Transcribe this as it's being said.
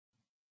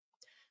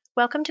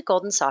Welcome to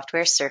Golden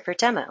Software's Surfer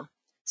demo.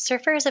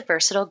 Surfer is a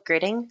versatile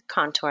gridding,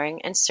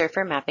 contouring, and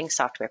surfer mapping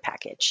software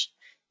package.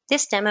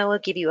 This demo will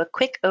give you a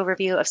quick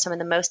overview of some of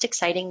the most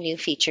exciting new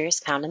features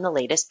found in the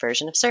latest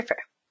version of Surfer.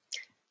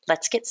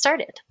 Let's get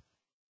started.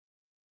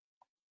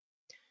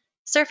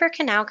 Surfer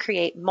can now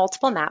create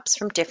multiple maps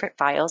from different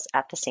files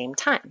at the same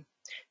time.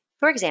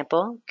 For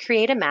example,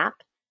 create a map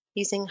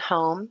using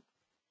Home,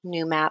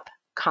 New Map,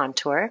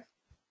 Contour,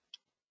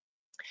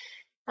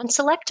 and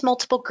select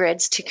multiple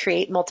grids to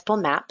create multiple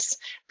maps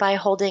by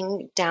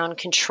holding down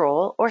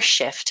Control or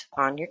Shift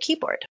on your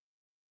keyboard.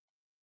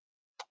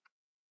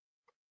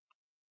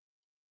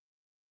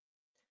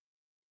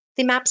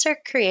 The maps are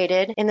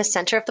created in the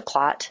center of the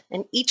plot,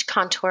 and each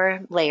contour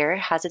layer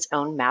has its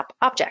own map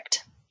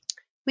object.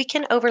 We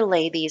can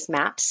overlay these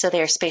maps so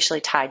they are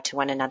spatially tied to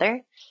one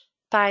another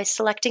by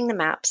selecting the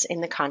maps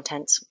in the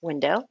Contents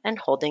window and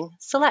holding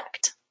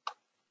Select.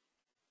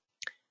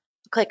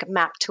 Click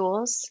Map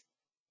Tools,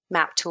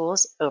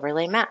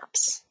 Overlay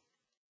Maps.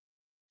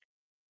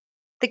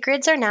 The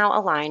grids are now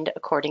aligned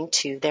according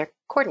to their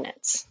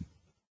coordinates.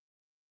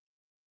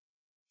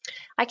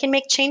 I can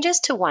make changes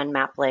to one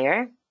map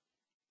layer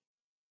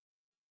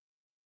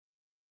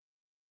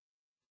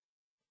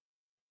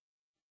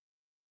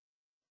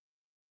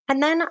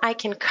and then I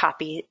can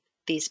copy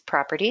these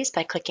properties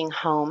by clicking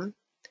Home,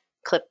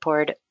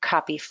 Clipboard,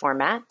 Copy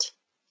Format,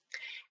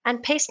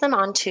 and paste them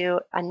onto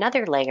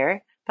another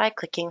layer by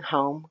clicking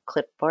Home,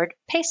 Clipboard,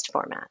 Paste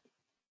Format.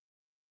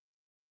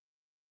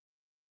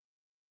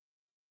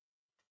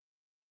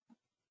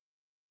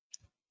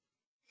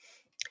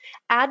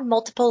 Add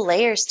multiple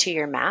layers to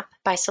your map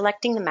by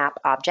selecting the map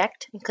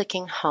object and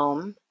clicking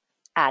Home,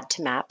 Add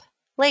to Map,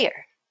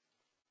 Layer.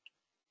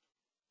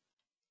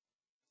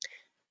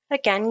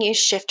 Again, use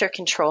Shift or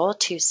Control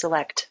to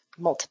select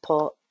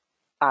multiple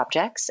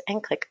objects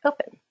and click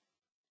Open.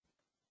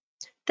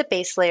 The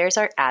base layers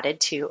are added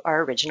to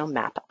our original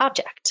map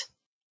object.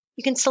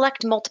 You can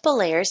select multiple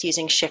layers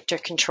using Shift or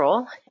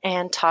Control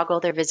and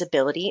toggle their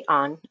visibility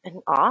on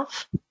and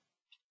off.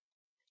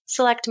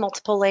 Select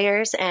multiple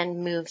layers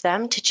and move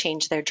them to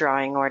change their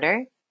drawing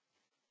order.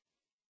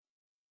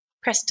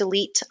 Press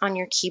Delete on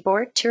your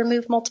keyboard to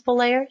remove multiple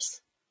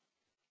layers.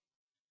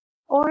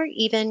 Or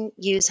even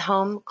use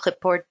Home,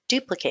 Clipboard,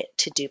 Duplicate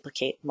to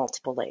duplicate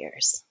multiple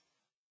layers.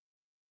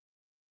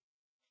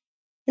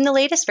 In the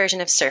latest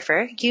version of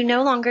Surfer, you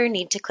no longer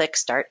need to click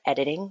Start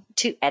Editing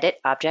to edit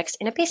objects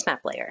in a base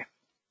map layer.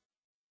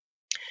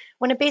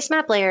 When a base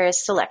map layer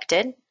is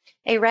selected,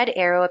 a red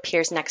arrow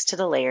appears next to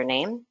the layer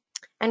name,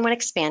 and when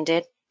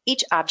expanded,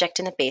 each object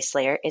in the base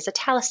layer is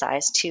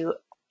italicized to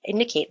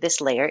indicate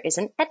this layer is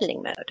in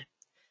editing mode.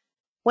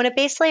 When a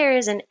base layer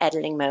is in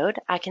editing mode,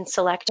 I can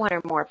select one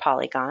or more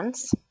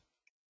polygons,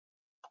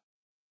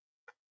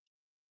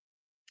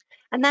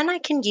 and then I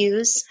can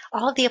use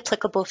all of the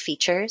applicable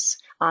features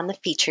on the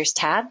Features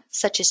tab,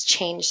 such as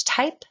Change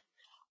Type,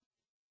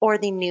 or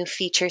the New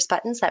Features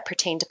buttons that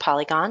pertain to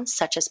polygons,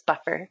 such as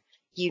Buffer,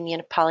 Union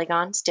of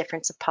Polygons,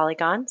 Difference of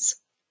Polygons.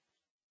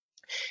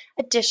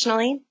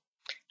 Additionally,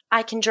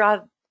 I can draw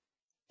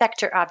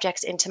vector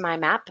objects into my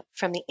map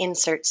from the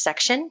Insert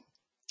section,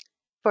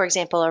 for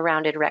example, a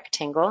rounded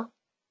rectangle.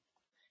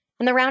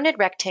 And the rounded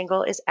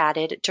rectangle is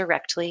added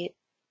directly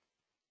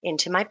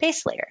into my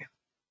base layer.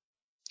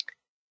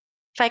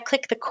 If I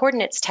click the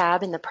Coordinates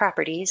tab in the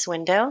Properties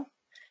window,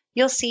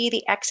 you'll see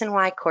the X and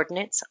Y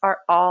coordinates are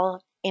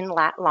all in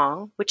lat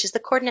long, which is the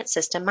coordinate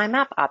system my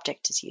map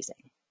object is using.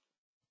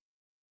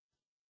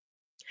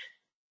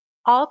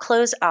 All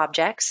closed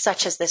objects,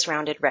 such as this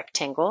rounded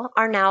rectangle,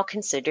 are now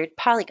considered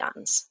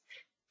polygons.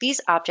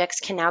 These objects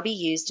can now be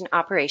used in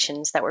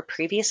operations that were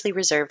previously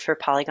reserved for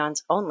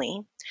polygons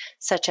only,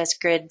 such as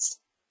grids,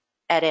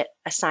 edit,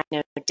 assign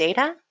node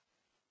data,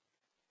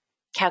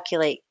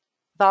 calculate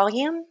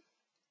volume.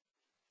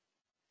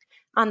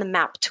 On the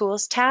Map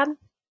Tools tab,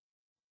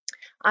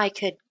 I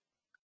could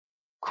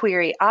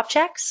query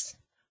objects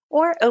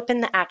or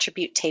open the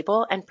attribute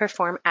table and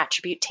perform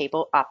attribute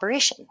table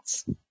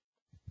operations.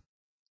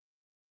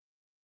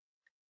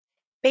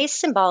 Base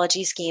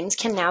symbology schemes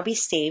can now be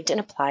saved and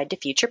applied to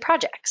future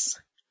projects.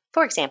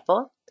 For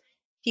example,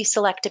 if you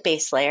select a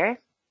base layer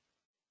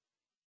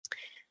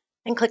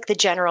and click the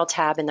General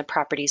tab in the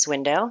Properties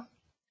window,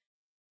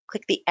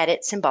 click the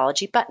Edit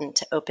Symbology button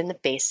to open the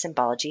Base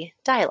Symbology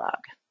dialog.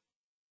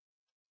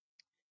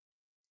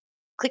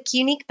 Click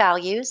Unique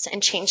Values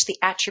and change the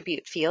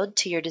attribute field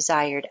to your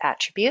desired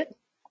attribute,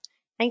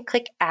 and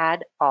click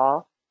Add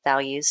All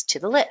Values to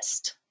the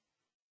list.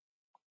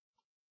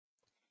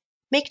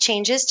 Make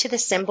changes to the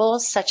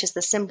symbols such as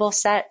the symbol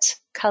set,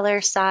 color,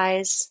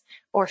 size,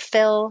 or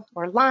fill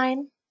or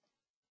line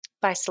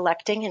by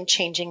selecting and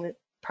changing the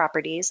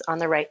properties on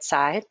the right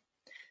side.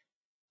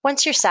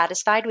 Once you're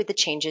satisfied with the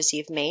changes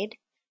you've made,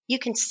 you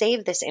can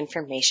save this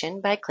information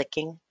by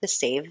clicking the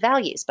Save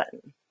Values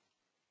button.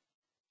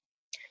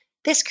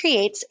 This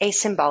creates a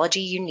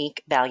Symbology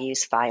Unique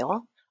Values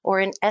file,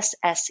 or an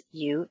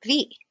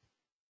SSUV.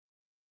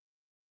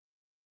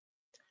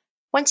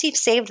 Once you've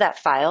saved that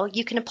file,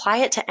 you can apply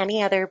it to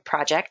any other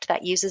project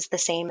that uses the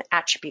same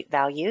attribute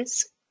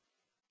values.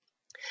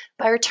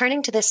 By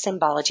returning to this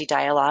symbology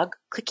dialog,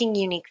 clicking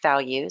Unique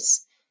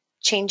Values,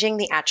 changing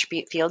the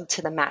attribute field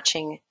to the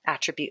matching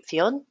attribute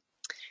field,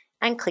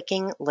 and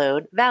clicking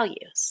Load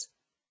Values.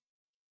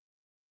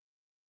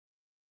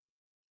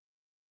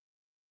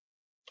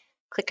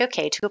 Click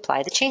OK to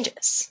apply the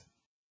changes.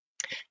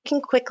 You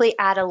can quickly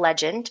add a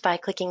legend by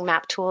clicking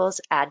Map Tools,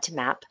 Add to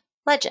Map,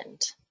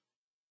 Legend.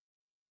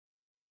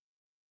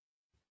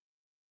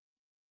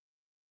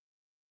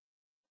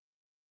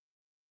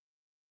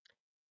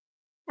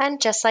 And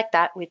just like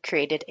that, we've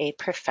created a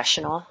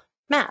professional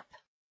map.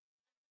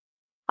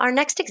 Our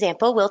next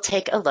example, we'll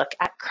take a look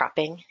at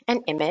cropping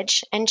an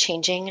image and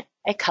changing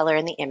a color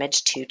in the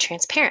image to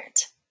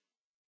transparent.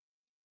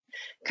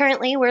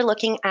 Currently, we're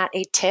looking at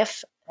a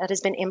TIFF that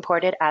has been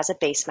imported as a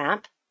base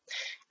map,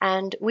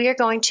 and we are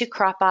going to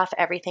crop off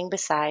everything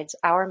besides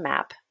our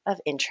map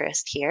of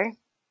interest here.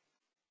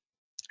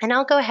 And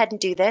I'll go ahead and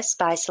do this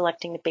by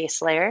selecting the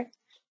base layer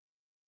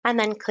and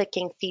then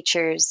clicking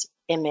Features,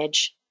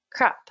 Image,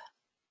 Crop.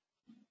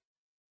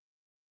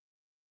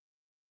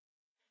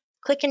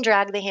 Click and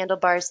drag the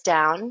handlebars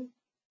down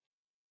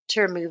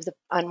to remove the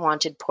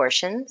unwanted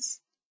portions.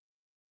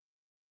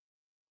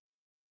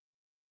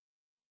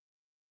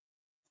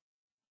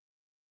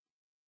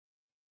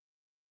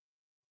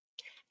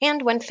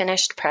 And when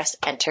finished, press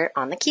Enter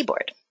on the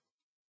keyboard.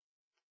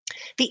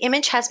 The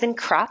image has been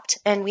cropped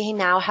and we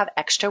now have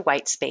extra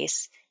white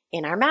space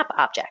in our map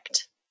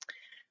object.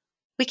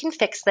 We can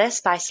fix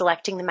this by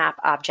selecting the map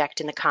object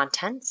in the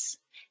contents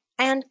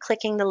and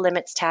clicking the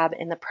Limits tab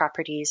in the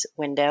Properties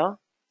window.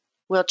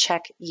 We'll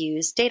check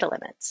Use Data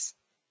Limits.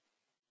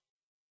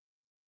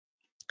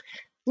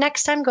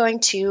 Next, I'm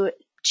going to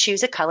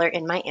choose a color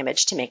in my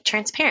image to make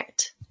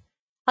transparent.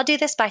 I'll do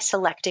this by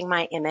selecting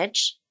my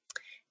image,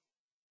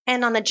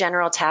 and on the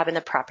General tab in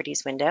the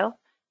Properties window,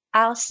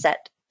 I'll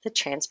set the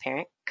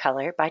transparent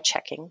color by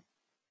checking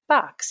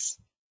box.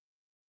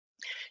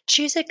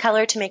 Choose a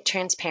color to make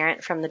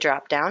transparent from the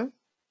drop-down,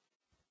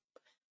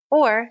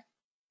 or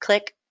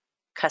click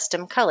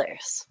Custom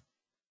Colors.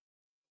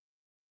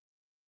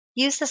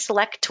 Use the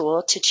Select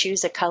tool to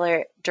choose a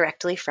color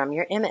directly from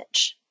your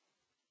image.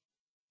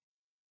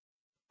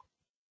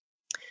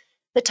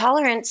 The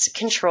tolerance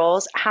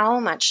controls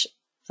how much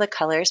the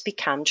colors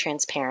become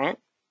transparent.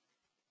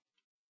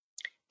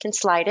 You can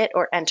slide it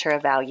or enter a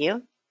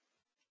value.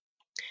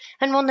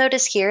 And we'll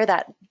notice here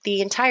that the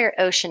entire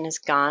ocean is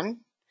gone,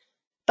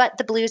 but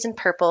the blues and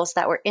purples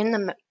that were in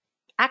the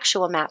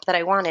actual map that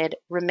I wanted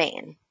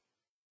remain.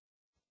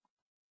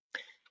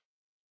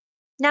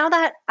 Now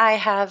that I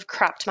have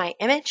cropped my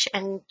image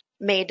and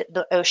made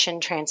the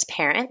ocean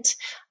transparent,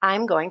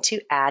 I'm going to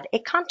add a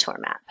contour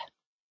map.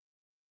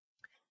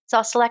 So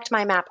I'll select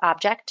my map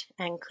object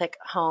and click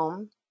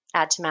Home,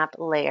 Add to Map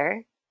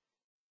Layer,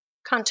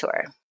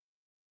 Contour.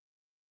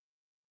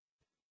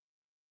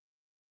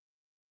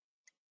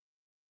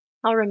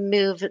 I'll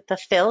remove the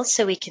fill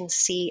so we can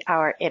see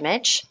our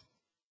image.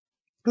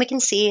 We can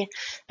see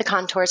the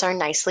contours are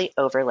nicely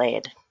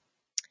overlaid.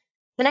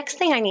 The next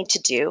thing I need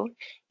to do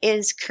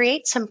is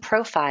create some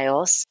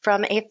profiles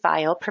from a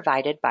file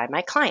provided by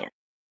my client.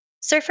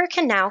 Surfer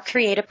can now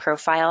create a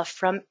profile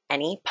from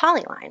any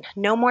polyline.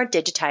 No more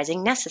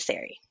digitizing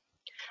necessary.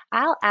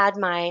 I'll add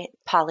my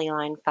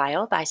polyline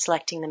file by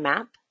selecting the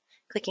map,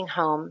 clicking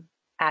Home,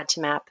 Add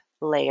to Map,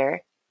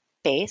 Layer,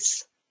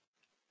 Base.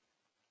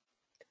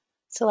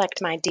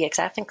 Select my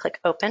DXF and click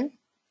Open.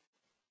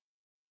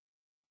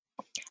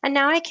 And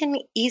now I can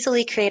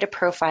easily create a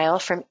profile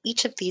from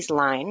each of these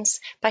lines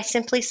by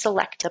simply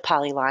select the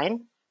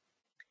polyline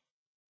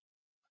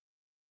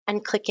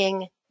and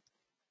clicking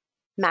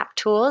Map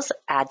Tools,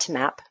 Add to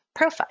Map,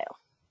 Profile.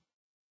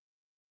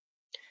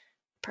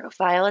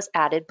 Profile is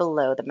added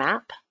below the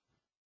map.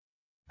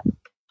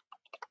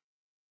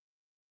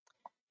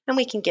 And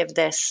we can give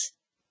this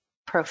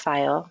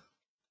profile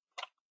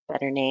a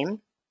better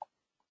name.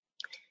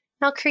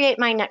 I'll create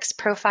my next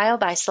profile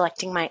by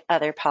selecting my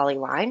other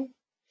polyline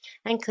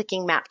and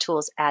clicking Map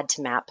Tools, Add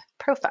to Map,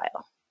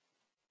 Profile.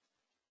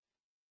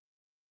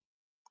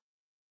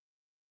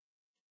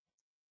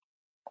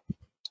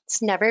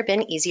 It's never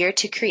been easier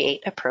to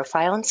create a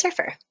profile in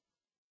Surfer.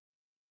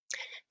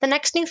 The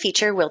next new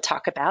feature we'll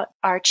talk about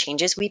are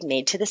changes we've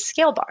made to the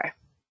scale bar.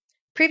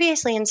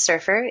 Previously in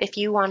Surfer, if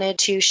you wanted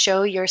to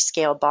show your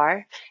scale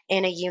bar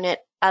in a unit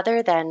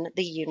other than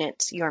the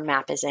unit your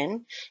map is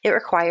in, it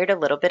required a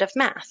little bit of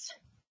math.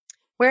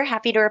 We're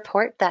happy to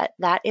report that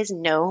that is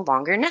no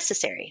longer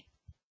necessary.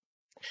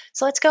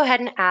 So let's go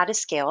ahead and add a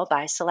scale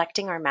by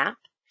selecting our map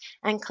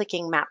and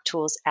clicking Map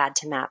Tools, Add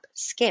to Map,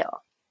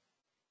 Scale.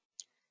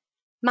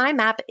 My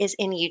map is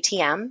in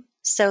UTM,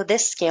 so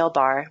this scale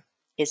bar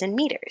is in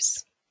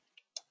meters.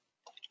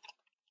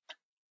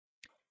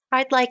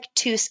 I'd like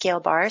 2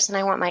 scale bars and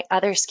I want my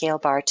other scale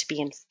bar to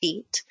be in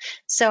feet.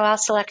 So I'll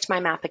select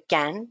my map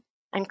again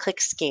and click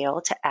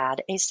Scale to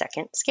add a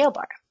second scale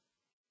bar.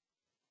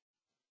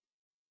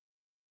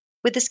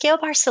 With the scale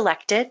bar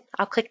selected,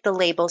 I'll click the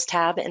Labels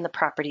tab in the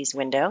Properties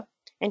window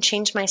and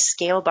change my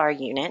scale bar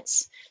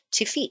units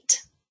to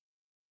feet.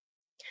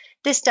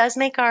 This does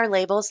make our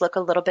labels look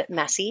a little bit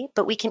messy,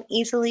 but we can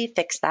easily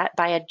fix that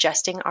by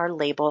adjusting our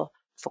label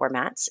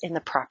formats in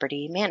the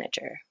Property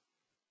Manager.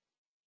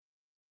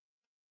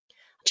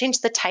 Change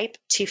the type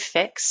to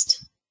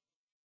fixed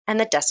and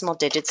the decimal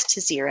digits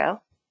to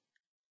 0.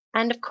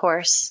 And of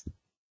course,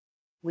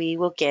 we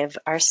will give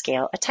our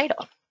scale a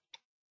title.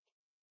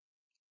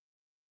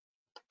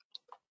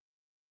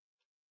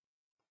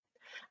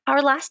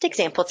 Our last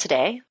example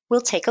today,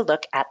 we'll take a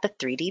look at the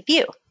 3D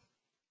view.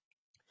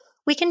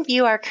 We can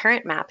view our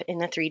current map in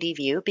the 3D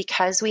view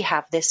because we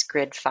have this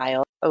grid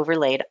file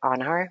overlaid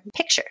on our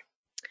picture.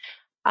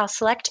 I'll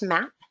select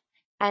Map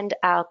and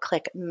I'll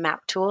click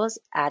Map Tools,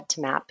 Add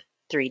to Map,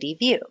 3D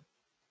View.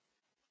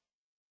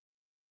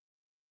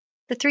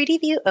 The 3D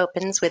view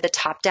opens with a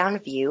top-down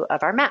view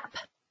of our map.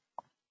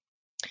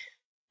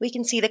 We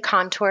can see the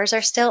contours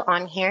are still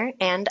on here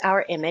and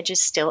our image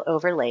is still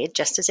overlaid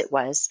just as it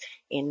was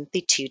in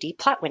the 2D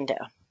plot window.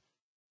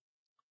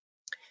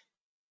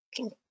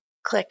 You can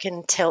click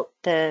and tilt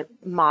the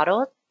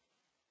model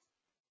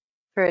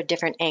for a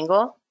different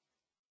angle.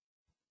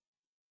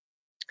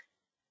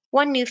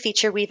 One new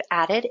feature we've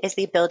added is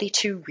the ability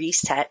to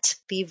reset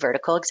the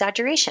vertical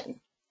exaggeration.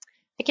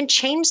 I can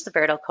change the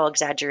vertical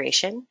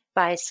exaggeration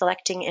by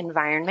selecting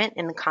Environment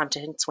in the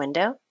Contents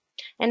window,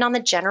 and on the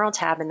General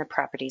tab in the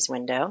Properties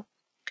window,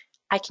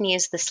 I can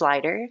use the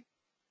slider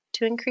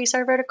to increase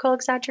our vertical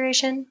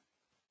exaggeration,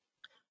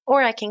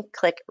 or I can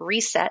click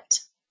Reset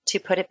to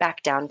put it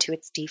back down to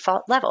its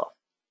default level.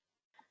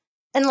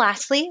 And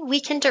lastly, we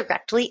can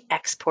directly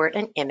export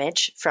an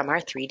image from our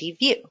 3D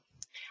view.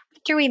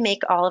 After we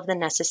make all of the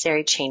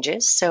necessary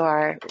changes, so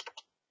our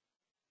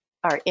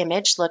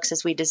image looks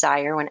as we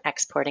desire when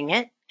exporting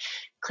it,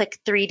 click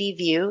 3D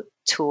View,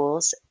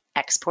 Tools,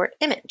 Export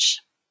Image.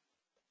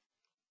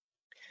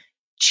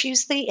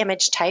 Choose the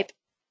image type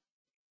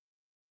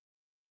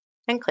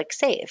and click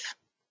Save.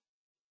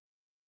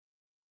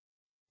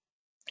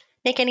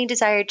 Make any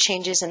desired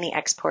changes in the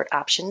export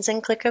options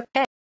and click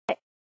OK.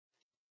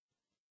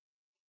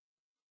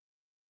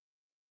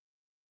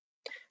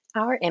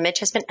 Our image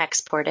has been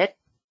exported,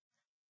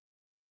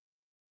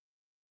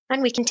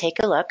 and we can take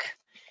a look,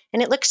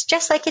 and it looks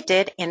just like it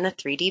did in the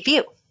 3D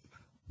view.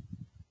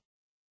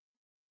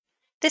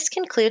 This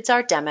concludes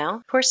our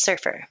demo for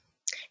Surfer.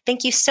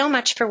 Thank you so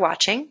much for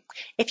watching.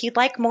 If you'd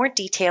like more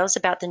details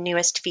about the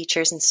newest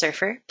features in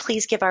Surfer,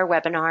 please give our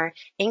webinar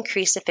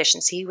Increase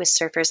Efficiency with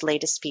Surfer's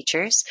latest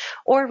features,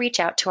 or reach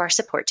out to our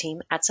support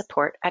team at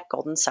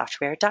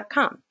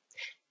support@goldensoftware.com.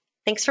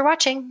 Thanks for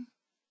watching.